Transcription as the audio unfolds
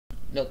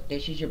Look,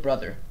 this is your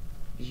brother.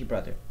 He's your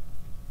brother.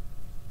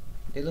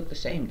 They look the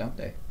same, don't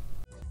they?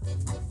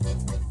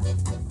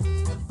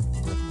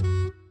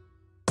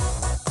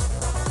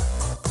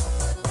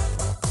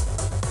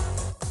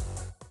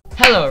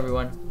 Hello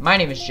everyone, my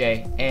name is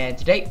Jay, and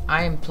today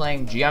I am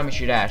playing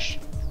Geometry Dash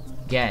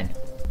again.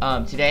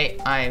 Today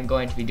I am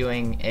going to be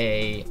doing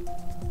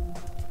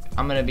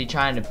I'm going to be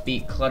trying to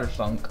beat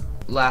CLUTTERFUNK.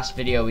 Last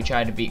video we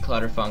tried to beat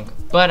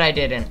CLUTTERFUNK, but I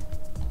didn't,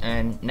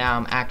 and now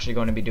I'm actually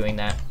going to be doing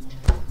that.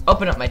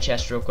 Open up my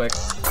chest real quick.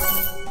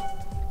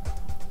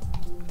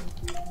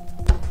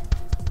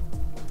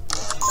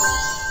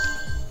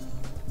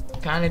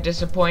 Kind of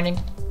disappointing,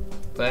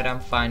 but I'm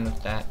fine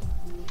with that.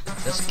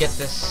 Let's get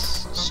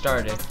this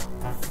started.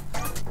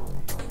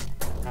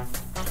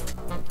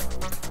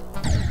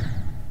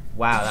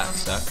 Wow, that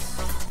sucked.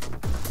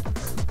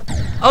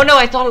 Oh no,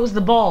 I thought it was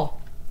the ball.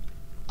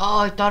 Oh,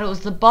 I thought it was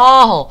the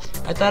ball.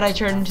 I thought I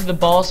turned into the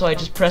ball, so I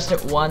just pressed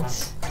it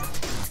once.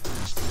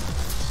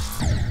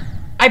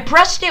 I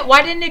pressed it,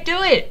 why didn't it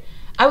do it?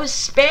 I was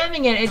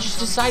spamming it, it just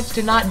decides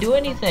to not do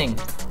anything.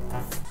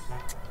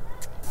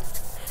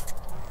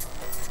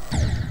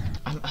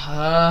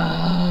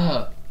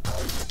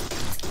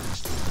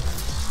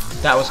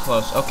 That was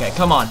close. Okay,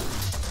 come on.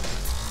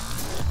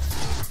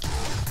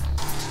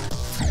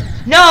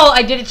 No,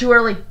 I did it too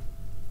early.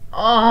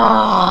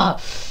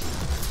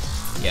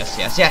 Yes,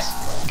 yes,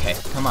 yes. Okay,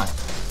 come on.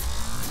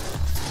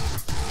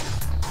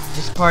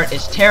 This part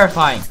is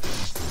terrifying.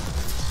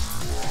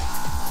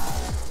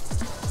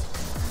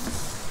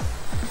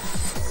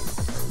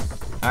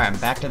 Alright, I'm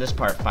back to this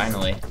part,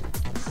 finally.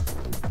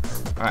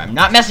 Alright, I'm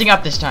not messing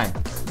up this time.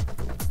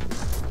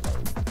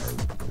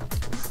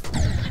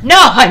 No,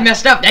 I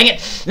messed up, dang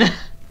it!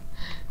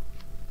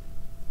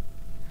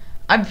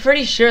 I'm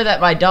pretty sure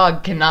that my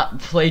dog cannot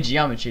play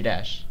Geometry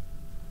Dash.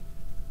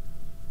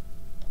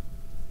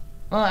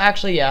 Well,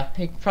 actually, yeah.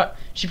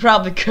 She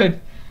probably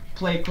could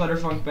play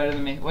CLUTTERFUNK better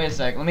than me. Wait a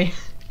sec, let me...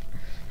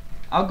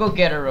 I'll go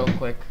get her real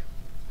quick.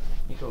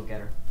 Let me go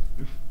get her.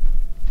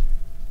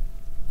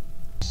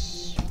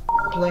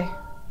 Play.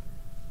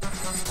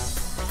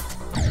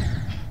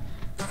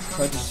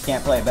 Coach just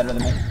can't play it better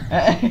than me.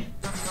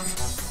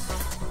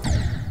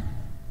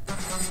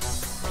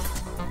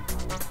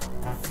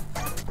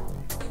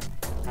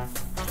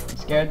 I'm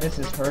scared this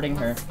is hurting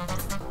her.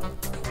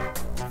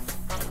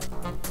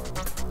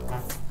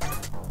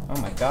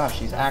 Oh my gosh,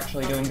 she's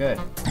actually doing good.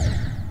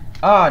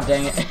 Oh,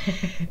 dang it.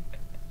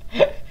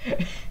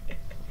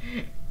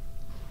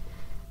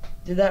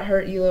 Did that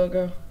hurt you,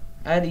 Logo?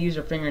 I had to use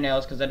her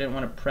fingernails because I didn't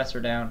want to press her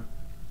down.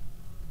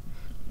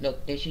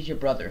 Look, this is your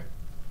brother.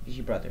 He's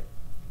your brother.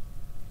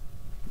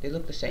 They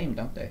look the same,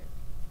 don't they?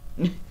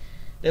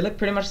 They look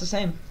pretty much the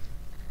same.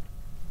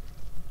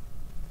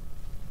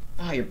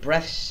 Oh, your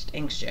breath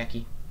stinks,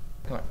 Jackie.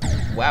 Come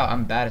on. Wow,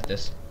 I'm bad at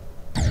this.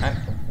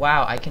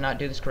 Wow, I cannot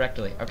do this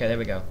correctly. Okay, there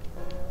we go.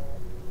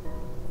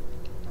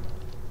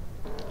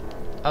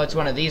 Oh, it's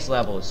one of these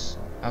levels.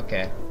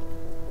 Okay.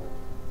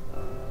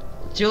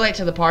 Too late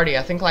to the party.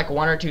 I think like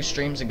 1 or 2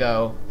 streams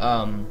ago,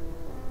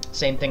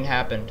 same thing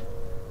happened.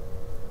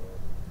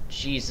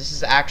 Jeez, this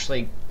is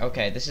actually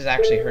okay. This is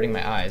actually hurting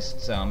my eyes,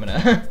 so I'm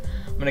gonna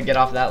I'm gonna get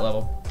off that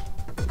level.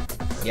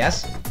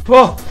 Yes.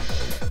 Whoa.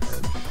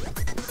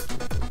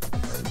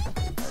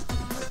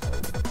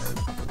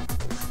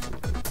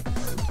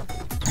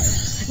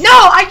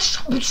 No, I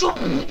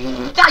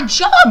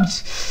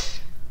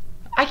jumped.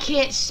 I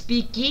can't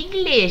speak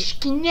English,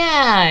 can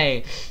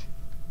I?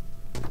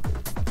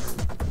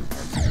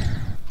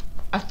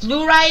 I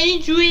flew right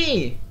into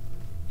it.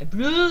 I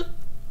blew.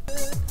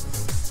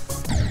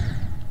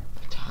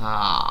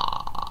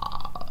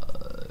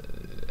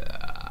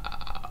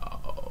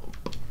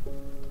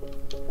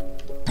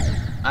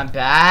 I'm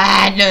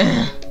bad.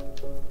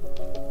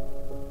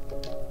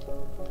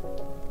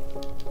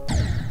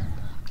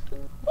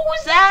 What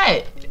was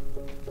that?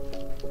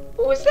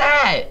 What was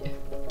that?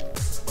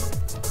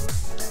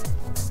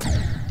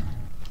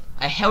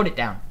 I held it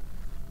down.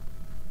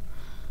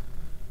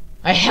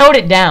 I held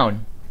it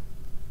down.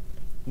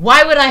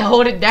 Why would I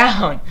hold it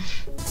down?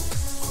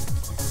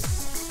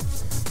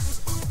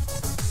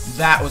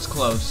 That was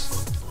close.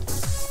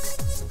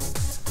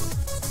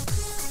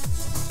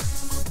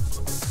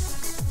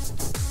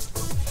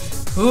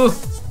 Ooh.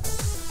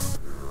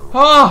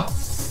 Oh!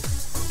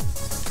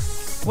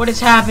 What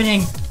is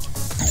happening?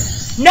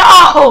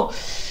 No!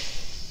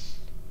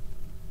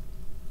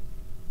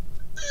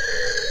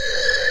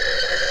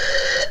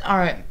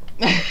 Alright.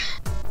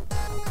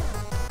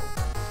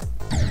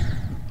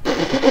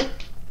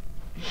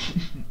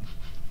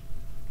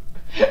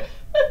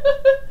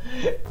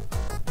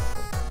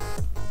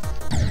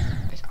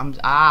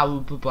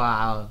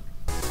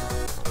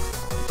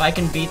 If I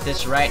can beat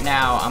this right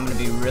now, I'm gonna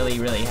be really,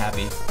 really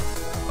happy.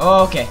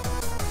 Okay.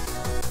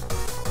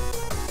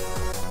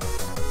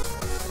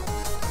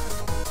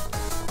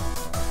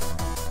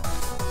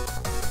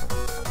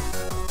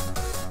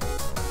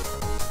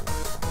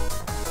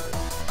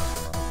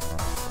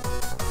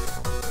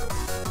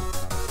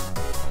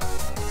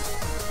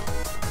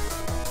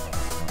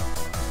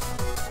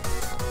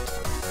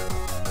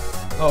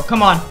 Oh,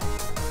 come on.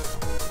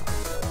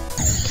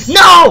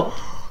 No!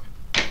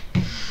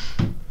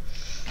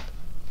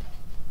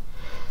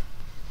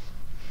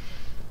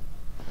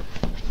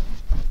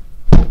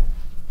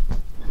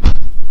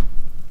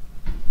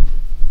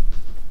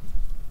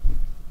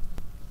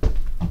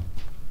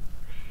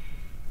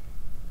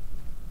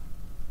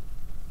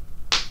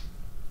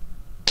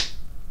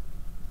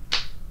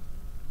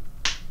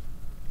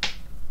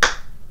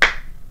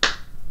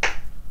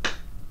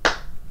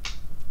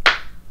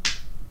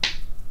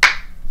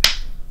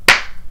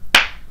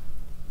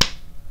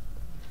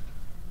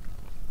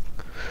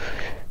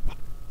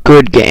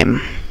 Good game.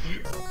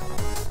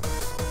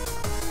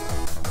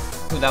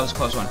 Ooh, that was a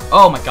close one.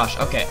 Oh my gosh,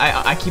 okay.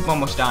 I keep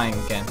almost dying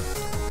again.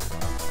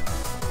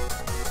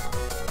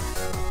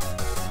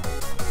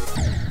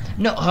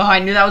 No, oh, I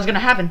knew that was gonna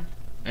happen.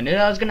 I knew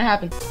that was gonna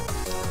happen.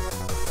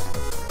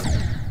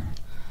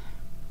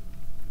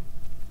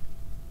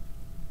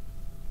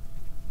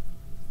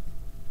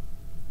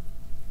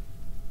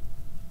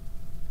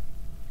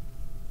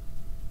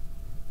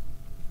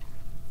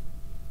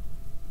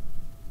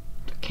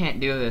 I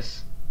can't do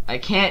this. I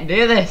can't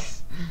do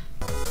this.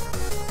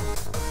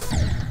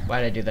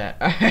 Why'd I do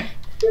that? Alright.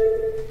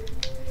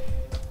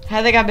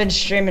 I think I've been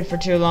streaming for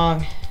too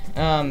long.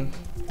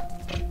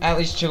 At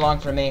least too long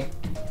for me.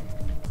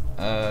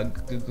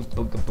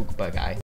 Guy.